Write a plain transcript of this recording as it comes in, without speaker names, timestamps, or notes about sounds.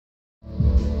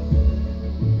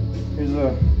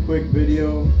a quick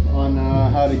video on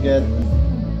how to get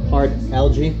hard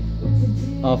algae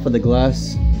off of the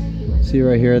glass. See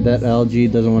right here, that algae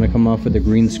doesn't want to come off with the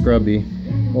green scrubby.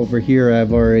 Over here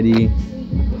I've already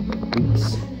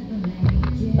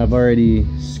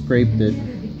scraped it.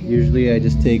 Usually I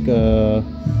just take a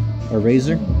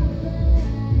razor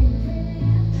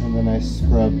and then I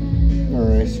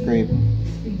scrape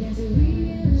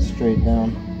straight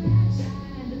down.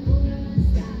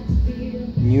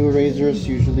 New razors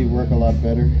usually work a lot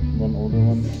better than older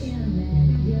ones.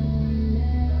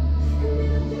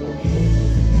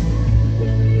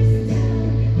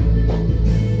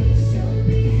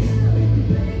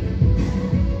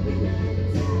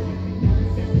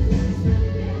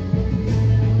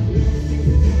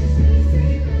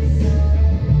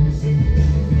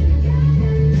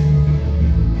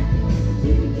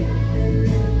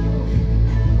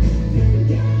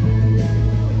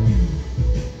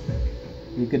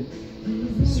 You could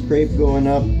scrape going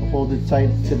up, hold it tight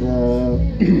to the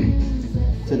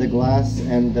to the glass,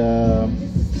 and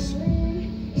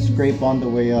scrape on the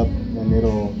way up, and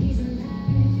it'll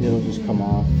just come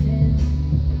off.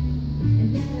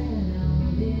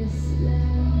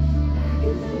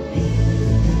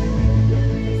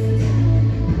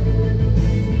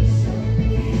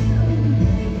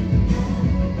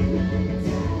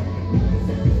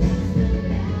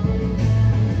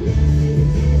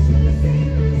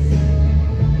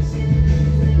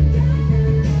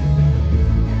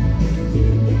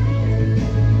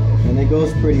 It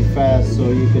goes pretty fast, so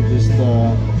you could just if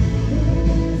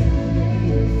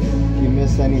you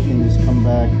miss anything, just come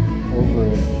back over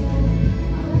it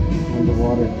when the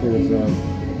water clears up.